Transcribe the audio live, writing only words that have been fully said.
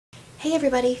Hey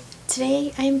everybody,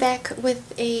 today I'm back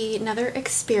with another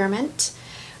experiment.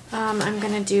 I'm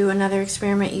going to do another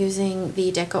experiment using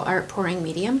the DecoArt pouring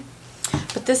medium,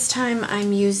 but this time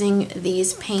I'm using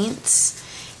these paints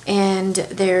and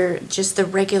they're just the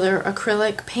regular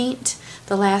acrylic paint.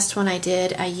 The last one I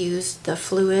did, I used the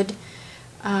fluid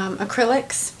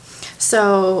acrylics.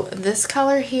 So this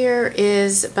color here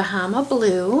is Bahama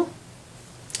blue,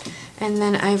 and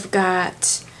then I've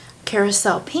got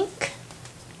carousel pink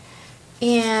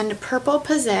and purple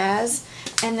pizzazz,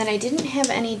 and then I didn't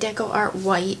have any DecoArt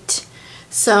white,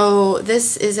 so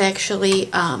this is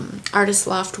actually Artist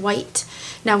Loft white.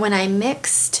 Now when I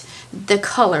mixed the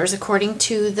colors according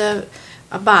to the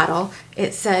bottle,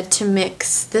 it said to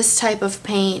mix this type of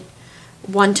paint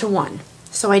 1:1,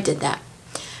 so I did that.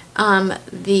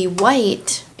 The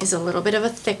white is a little bit of a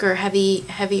thicker,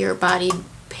 heavier bodied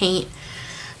paint,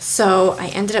 so I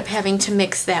ended up having to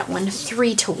mix that one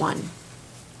 3:1.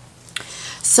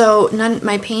 So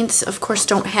my paints, of course,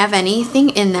 don't have anything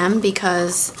in them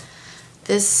because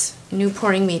this new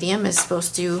pouring medium is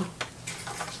supposed to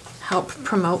help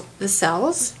promote the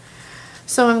cells.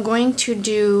 So I'm going to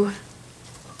do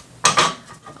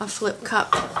a flip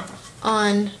cup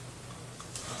on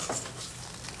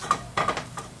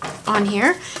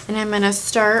here, and I'm going to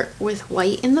start with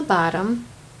white in the bottom.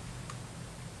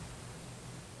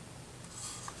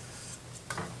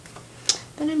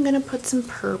 Then I'm going to put some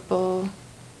purple.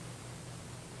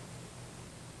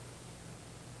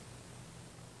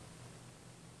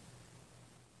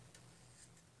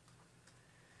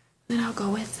 Then I'll go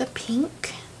with the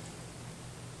pink.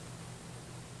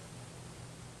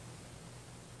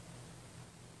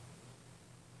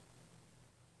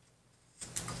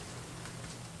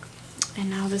 And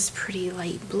now this pretty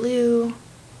light blue.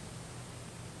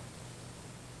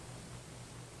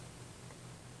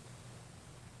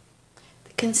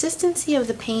 The consistency of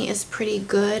the paint is pretty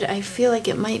good. I feel like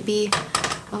it might be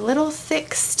a little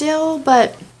thick still,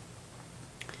 but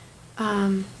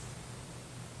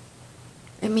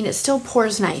I mean, it still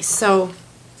pours nice, so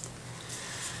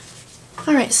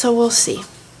alright, so we'll see.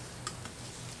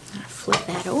 I'm going to flip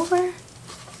that over.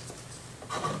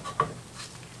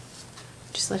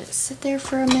 Just let it sit there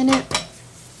for a minute.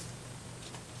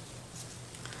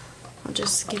 I'll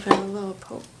just give it a little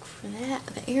poke for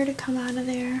the air to come out of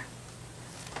there.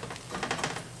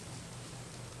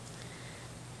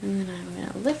 And then I'm going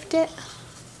to lift it.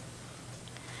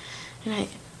 And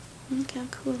look how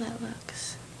cool that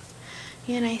looks.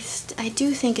 Yeah, and I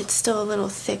do think it's still a little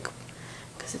thick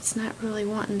because it's not really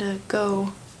wanting to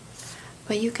go.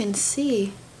 But you can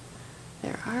see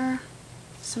there are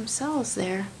some cells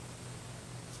there.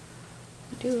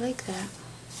 I do like that.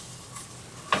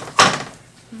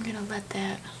 I'm going to let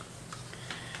that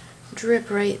drip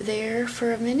right there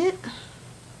for a minute.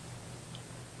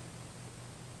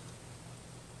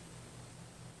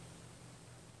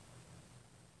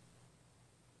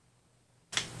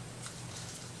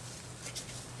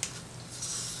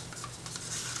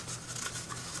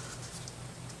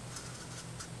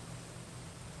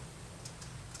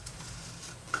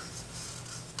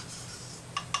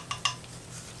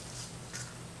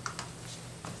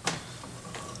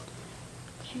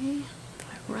 Okay,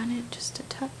 if I run it just a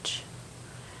touch,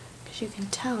 because you can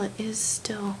tell it is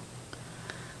still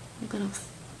a little,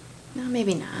 no,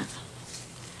 maybe not.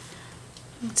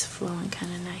 It's flowing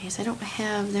kind of nice.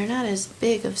 They're not as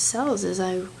big of cells as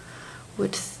I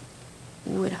would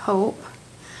hope,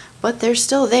 but they're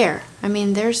still there. I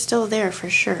mean, they're still there for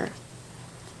sure.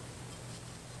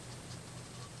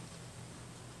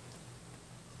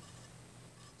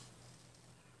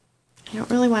 I don't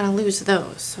really want to lose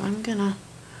those, so I'm gonna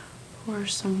pour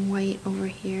some white over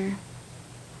here.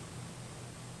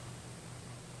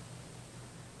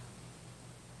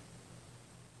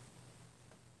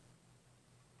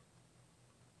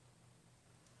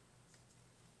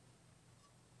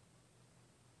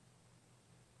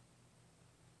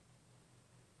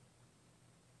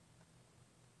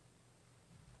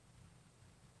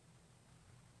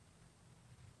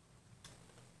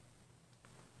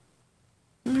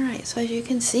 Alright, so as you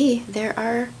can see, there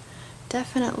are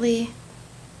definitely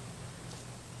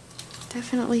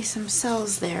some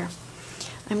cells there.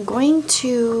 I'm going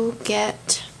to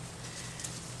get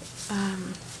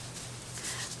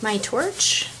my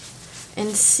torch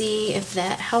and see if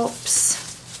that helps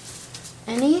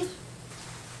any. I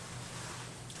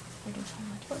don't have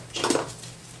my torch.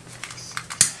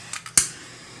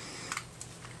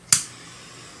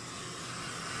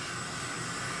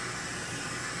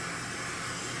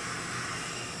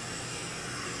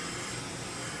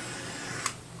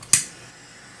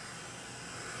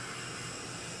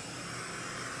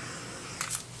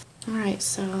 Alright,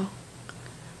 so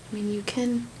I mean you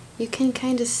can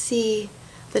kind of see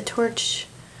the torch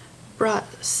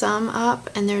brought some up,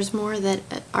 and there's more that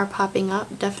are popping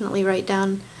up, definitely right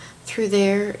down through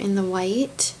there in the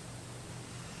white.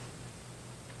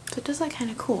 So it does look kind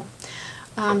of cool.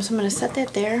 So I'm going to set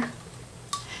that there.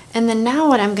 And then now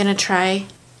what I'm going to try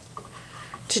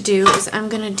to do is I'm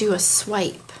going to do a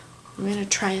swipe. I'm going to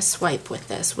try a swipe with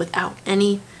this without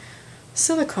any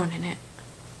silicone in it.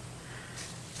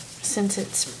 Since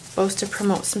it's supposed to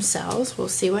promote some cells, we'll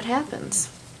see what happens.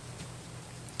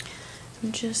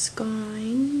 I'm just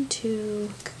going to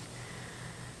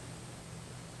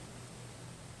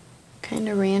kind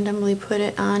of randomly put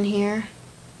it on here.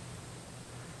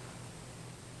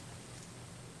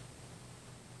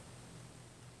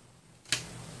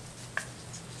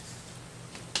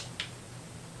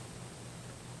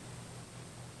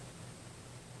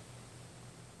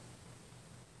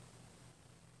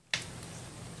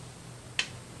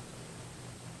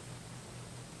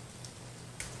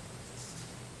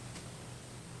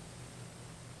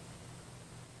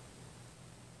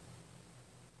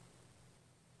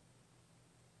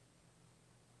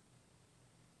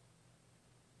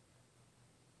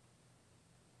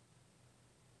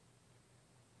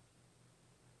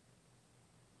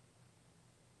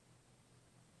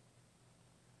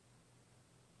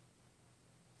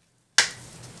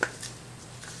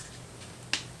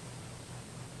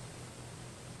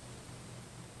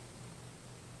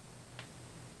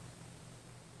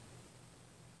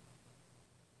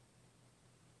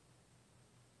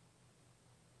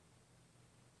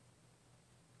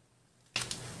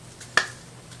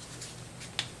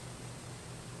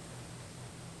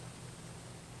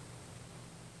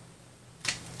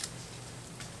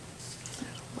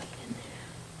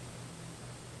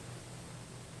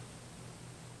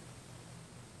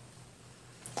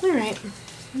 Alright,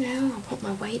 now I'll put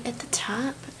my white at the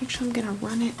top. Actually, I'm going to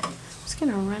run it. I'm just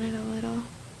going to run it a little.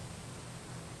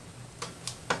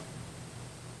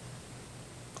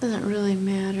 Doesn't really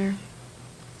matter.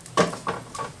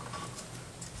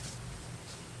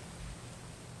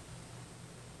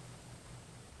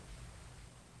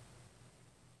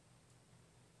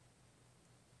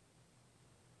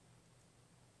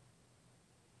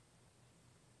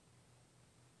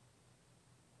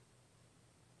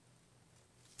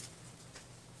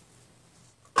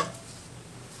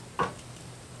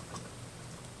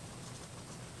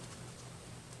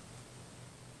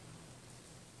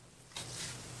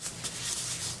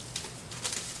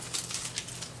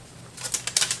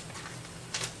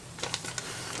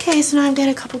 Okay, so now I've got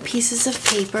a couple pieces of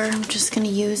paper. I'm just going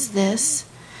to use this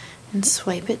and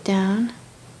swipe it down.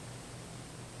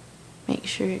 Make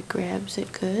sure it grabs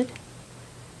it good.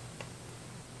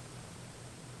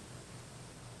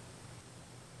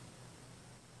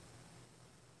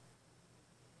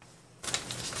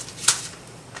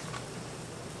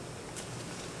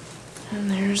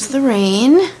 And there's the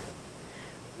rain.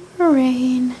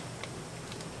 Rain.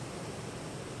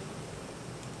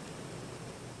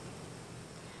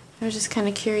 I was just kind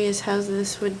of curious how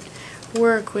this would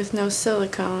work with no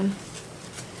silicone.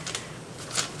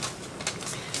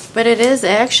 But it is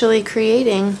actually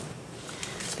creating,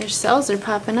 their cells are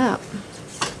popping up.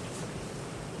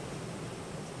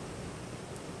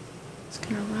 Just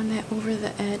going to run that over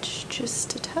the edge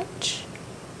just a touch.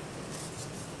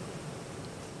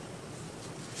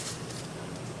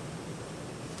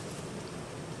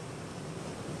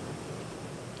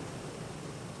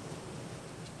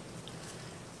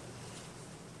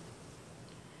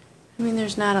 I mean,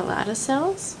 there's not a lot of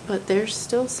cells, but there's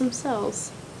still some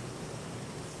cells.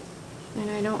 And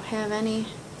I don't have anything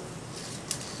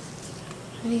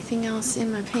else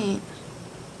in my paint.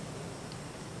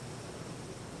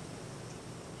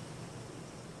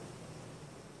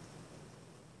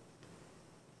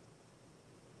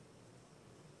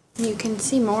 You can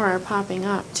see more are popping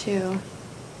up too.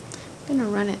 I'm going to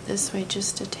run it this way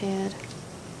just a tad.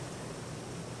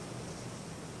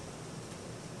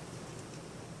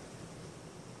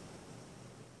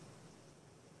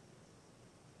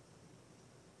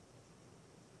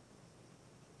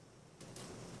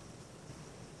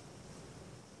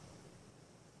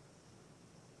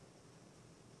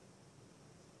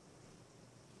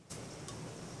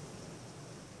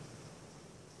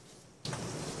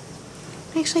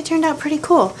 Actually turned out pretty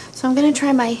cool. So I'm going to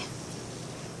try my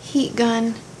heat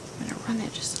gun. I'm going to run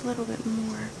it just a little bit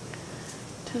more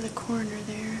to the corner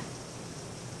there.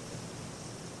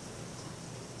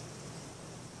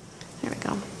 There we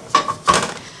go.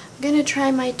 I'm going to try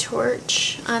my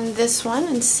torch on this one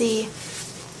and see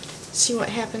what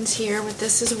happens here with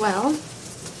this as well.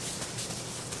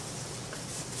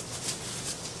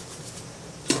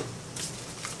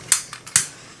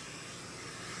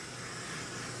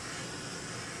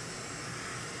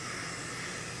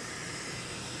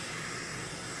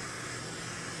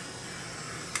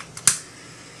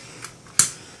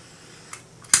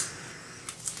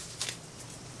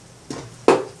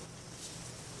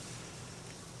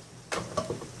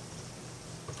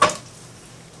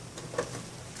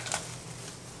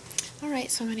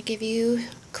 so I'm going to give you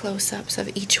close-ups of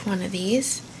each one of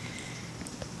these.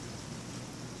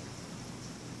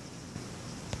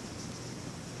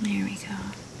 There we go.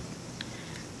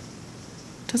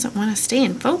 Doesn't want to stay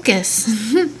in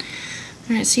focus.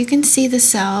 Alright, so you can see the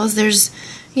cells. There's,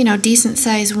 you know, decent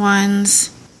sized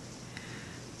ones.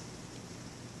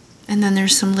 And then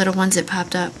there's some little ones that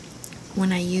popped up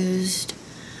when I used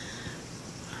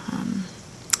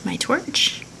my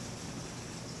torch.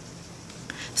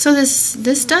 So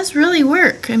this does really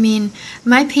work. I mean,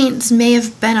 my paints may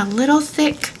have been a little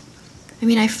thick. I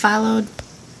mean, I followed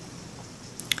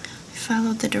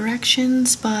the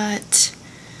directions, but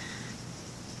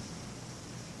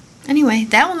anyway,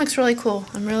 that one looks really cool.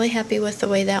 I'm really happy with the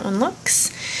way that one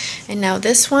looks. And now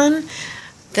this one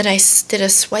that I did a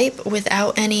swipe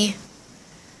without any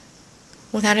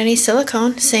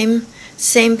silicone,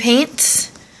 same paints,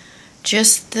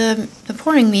 just the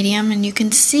pouring medium, and you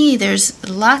can see there's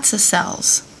lots of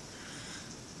cells.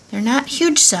 They're not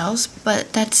huge cells,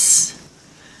 but that's,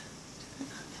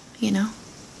 you know,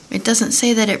 it doesn't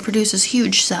say that it produces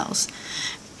huge cells.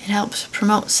 It helps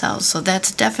promote cells, so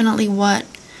that's definitely what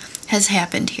has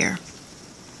happened here.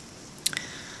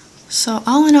 So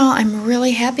all in all, I'm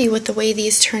really happy with the way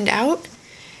these turned out,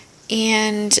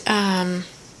 and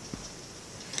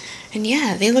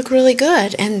yeah, they look really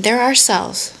good, and there are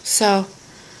cells. So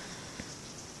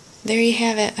there you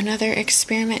have it, another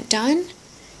experiment done.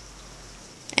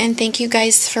 And thank you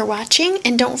guys for watching,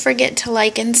 and don't forget to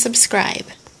like and subscribe.